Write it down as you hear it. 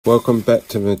Welcome back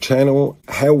to the channel.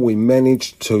 How we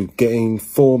managed to gain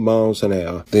 4 miles an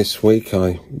hour. This week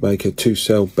I make a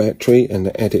 2-cell battery and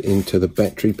add it into the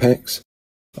battery packs.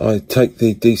 I take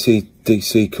the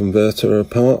DC converter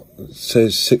apart. It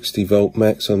says 60 volt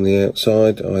max on the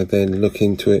outside. I then look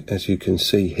into it. As you can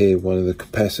see here, one of the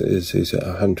capacitors is at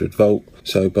 100 volt.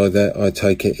 So by that I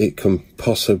take it can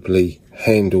possibly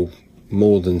handle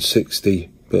more than 60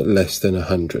 but less than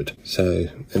 100. So,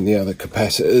 and the other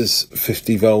capacitors,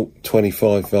 50 volt,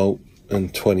 25 volt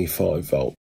and 25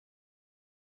 volt.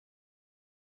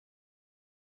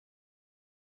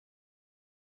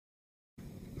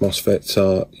 MOSFETs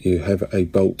are, you have a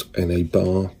bolt and a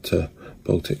bar to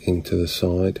bolt it into the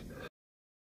side.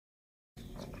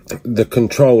 The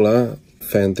controller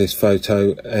found this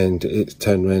photo and it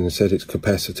turned around and said its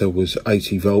capacitor was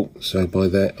 80 volt, so by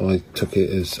that I took it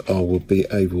as I would be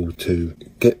able to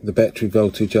get the battery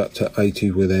voltage up to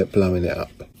 80 without blowing it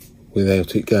up,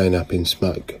 without it going up in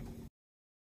smoke.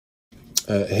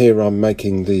 Here I'm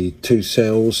making the 2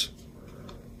 cells,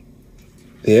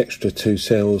 the extra 2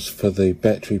 cells for the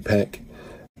battery pack.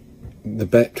 The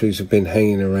batteries have been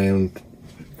hanging around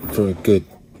for a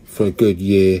good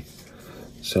year.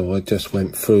 So I just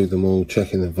went through them all,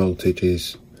 checking the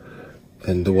voltages,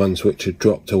 and the ones which had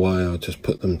dropped away, I just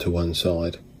put them to one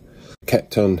side.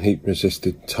 Kept on heat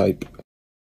resisted tape.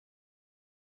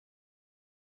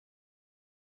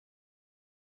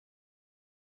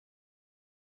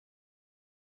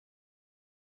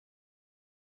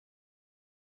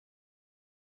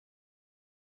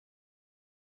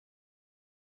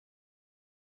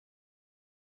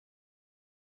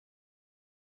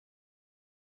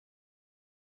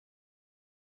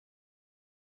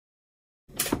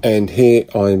 And here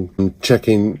I'm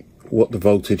checking what the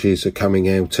voltages are coming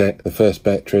out at, the first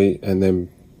battery, and then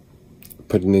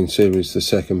putting in series the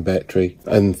second battery,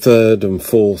 and third and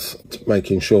fourth,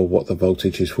 making sure what the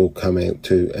voltages will come out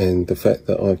to, and the fact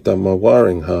that I've done my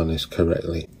wiring harness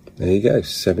correctly. There you go,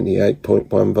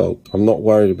 78.1 volt. I'm not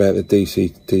worried about the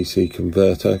DC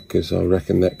converter because I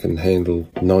reckon that can handle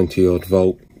 90 odd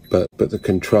volt. But the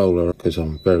controller, because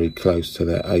I'm very close to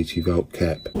that 80 volt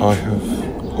cap. I have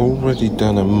already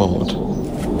done a mod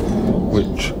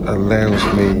which allows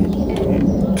me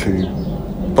to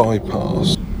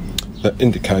bypass the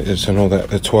indicators and all that,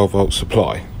 the 12 volt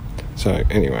supply. So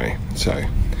anyway, so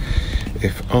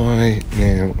if I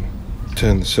now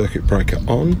turn the circuit breaker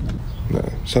on,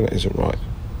 no, something isn't right.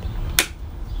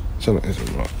 Something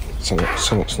isn't right.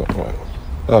 Something's not right.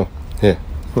 Oh, yeah.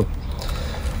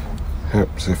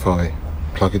 Helps if I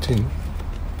plug it in.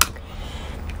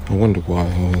 I wonder why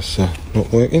I was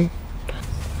not working.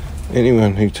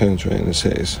 Anyone who turns around and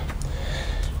says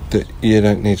that you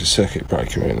don't need a circuit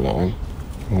breaker in line,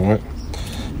 alright,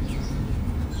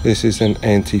 this is an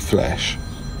anti-flash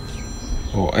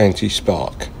or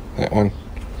anti-spark, that one.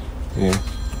 Yeah,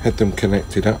 had them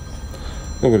connected up.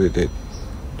 Look what it did.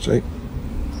 See,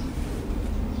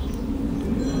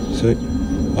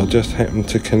 I just happened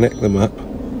to connect them up.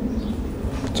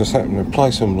 Just happened to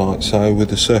place them like so with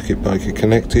the circuit breaker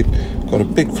connected, got a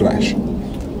big flash.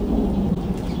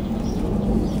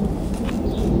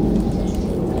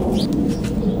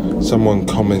 Someone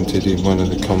commented in one of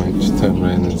the comments, turned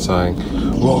around and saying,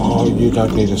 "Whoa, you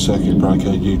don't need a circuit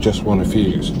breaker, you just want a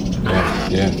fuse."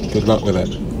 Yeah, good luck with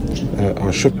that.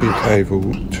 I should be able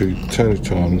to turn it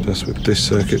on just with this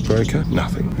circuit breaker.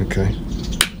 Nothing, okay.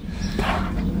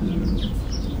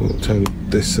 We'll turn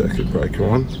this circuit breaker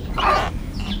on.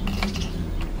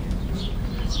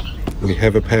 We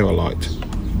have a power light.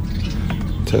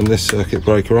 Turn this circuit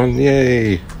breaker on,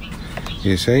 yay!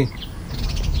 You see,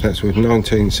 that's with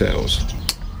 19 cells.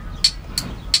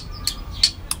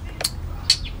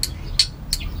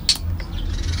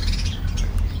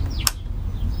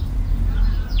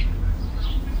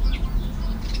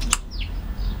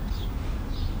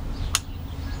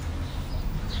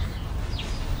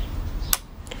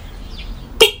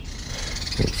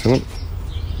 Excellent.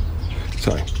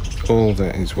 So, all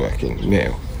that is working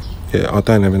now. Yeah, I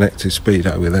don't have an active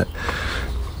speedo with that,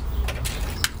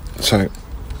 so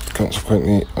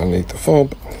consequently I need the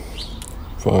fob.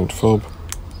 Find fob.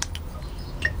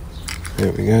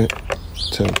 There we go.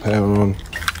 Turn power on.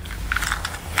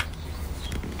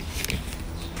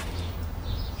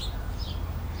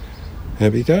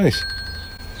 Happy days.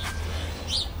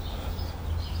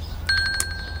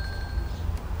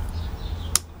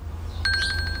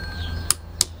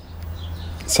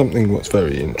 Something what's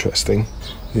very interesting,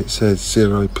 it says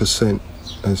 0%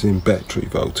 as in battery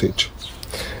voltage,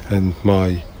 and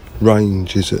my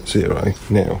range is at 0.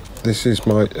 Now, this is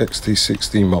my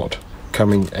XT60 mod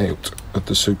coming out of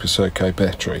the Super Soco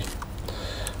battery.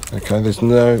 Okay, there's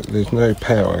no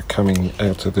power coming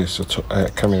out of this at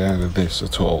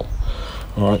all.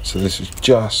 All right, so this is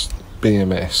just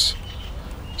BMS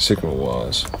signal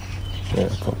wires. Yeah,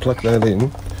 if I plug that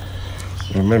in,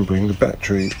 remembering the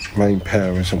battery main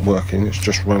power isn't working, it's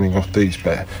just running off these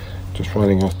batteries,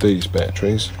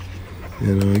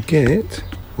 and I get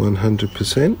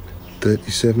 100%,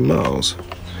 37 miles.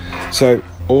 So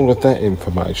all of that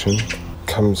information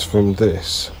comes from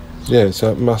this. Yeah,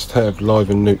 so it must have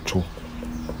live and neutral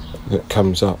that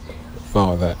comes up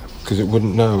via that, because it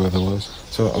wouldn't know otherwise.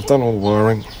 So I've done all the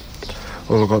wiring.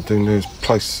 All I've got to do now is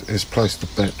place the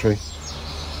battery.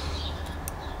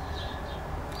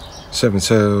 7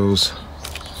 cells,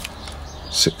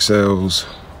 6 cells,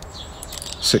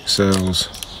 6 cells,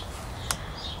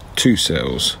 2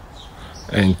 cells,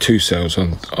 and 2 cells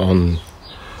on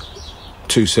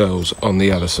 2 cells on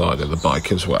the other side of the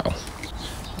bike as well.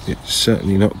 It's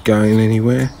certainly not going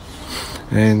anywhere,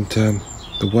 and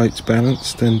the weight's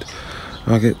balanced, and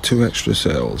I get 2 extra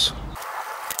cells.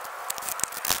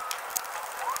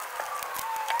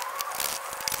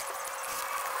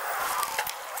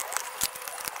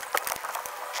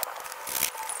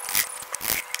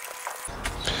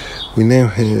 We now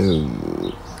have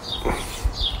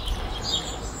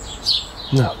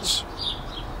nuts.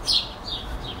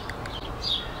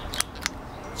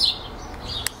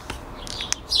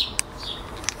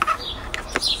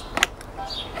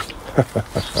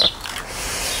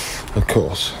 Of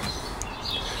course,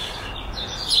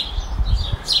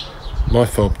 my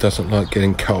fob doesn't like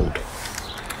getting cold,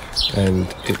 and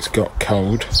it's got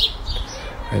cold,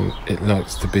 and it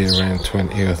likes to be around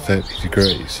 20 or 30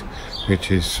 degrees,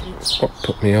 which is what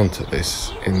put me onto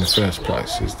this in the first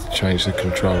place, is to change the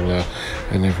controller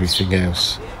and everything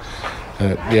else.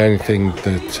 The only thing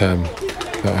that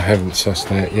I haven't sussed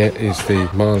out yet is the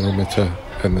mileometer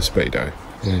and the speedo.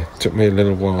 Yeah, it took me a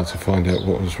little while to find out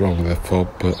what was wrong with the fob,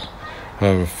 but I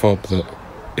have a fob that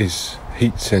is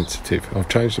heat sensitive. I've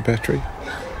changed the battery,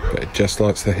 but it just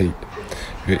likes the heat.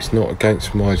 If it's not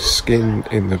against my skin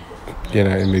in my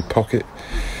pocket,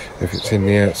 if it's in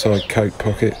the outside coat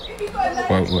pocket, it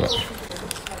won't work.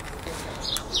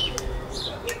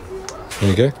 There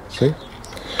you go, see?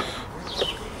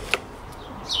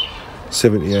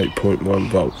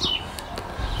 78.1 volt.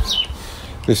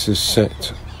 This is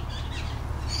set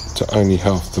to only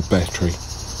half the battery,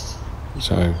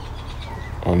 so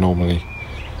I normally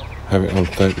have it on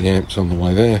 30 amps on the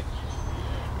way there,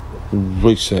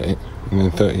 reset it, and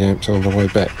then 30 amps on the way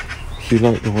back. Do you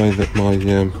like the way that my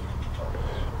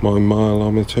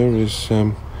mileometer is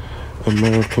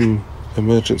American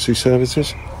Emergency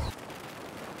Services?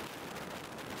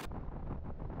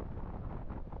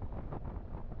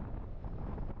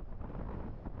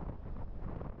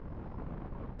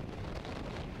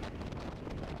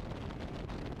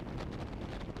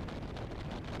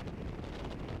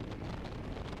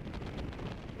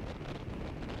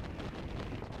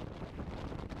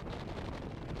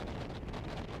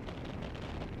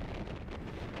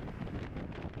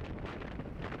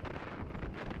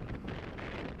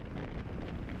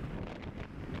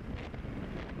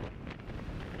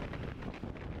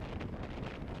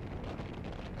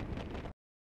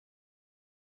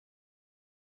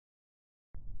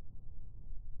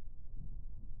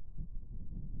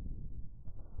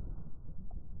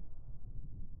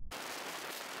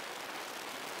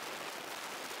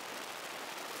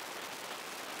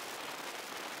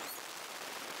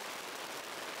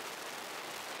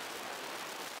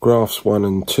 Graphs 1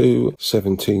 and 2,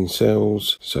 17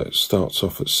 cells, so it starts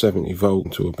off at 70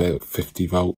 volt to about 50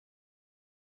 volt.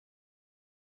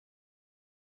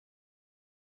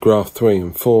 Graph 3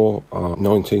 and 4 are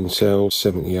 19 cells,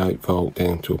 78 volt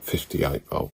down to 58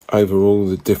 volt. Overall,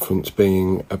 the difference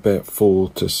being about 4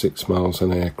 to 6 miles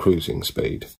an hour cruising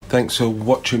speed. Thanks for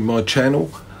watching my channel.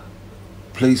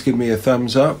 Please give me a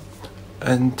thumbs up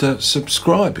and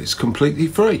subscribe. It's completely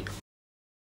free.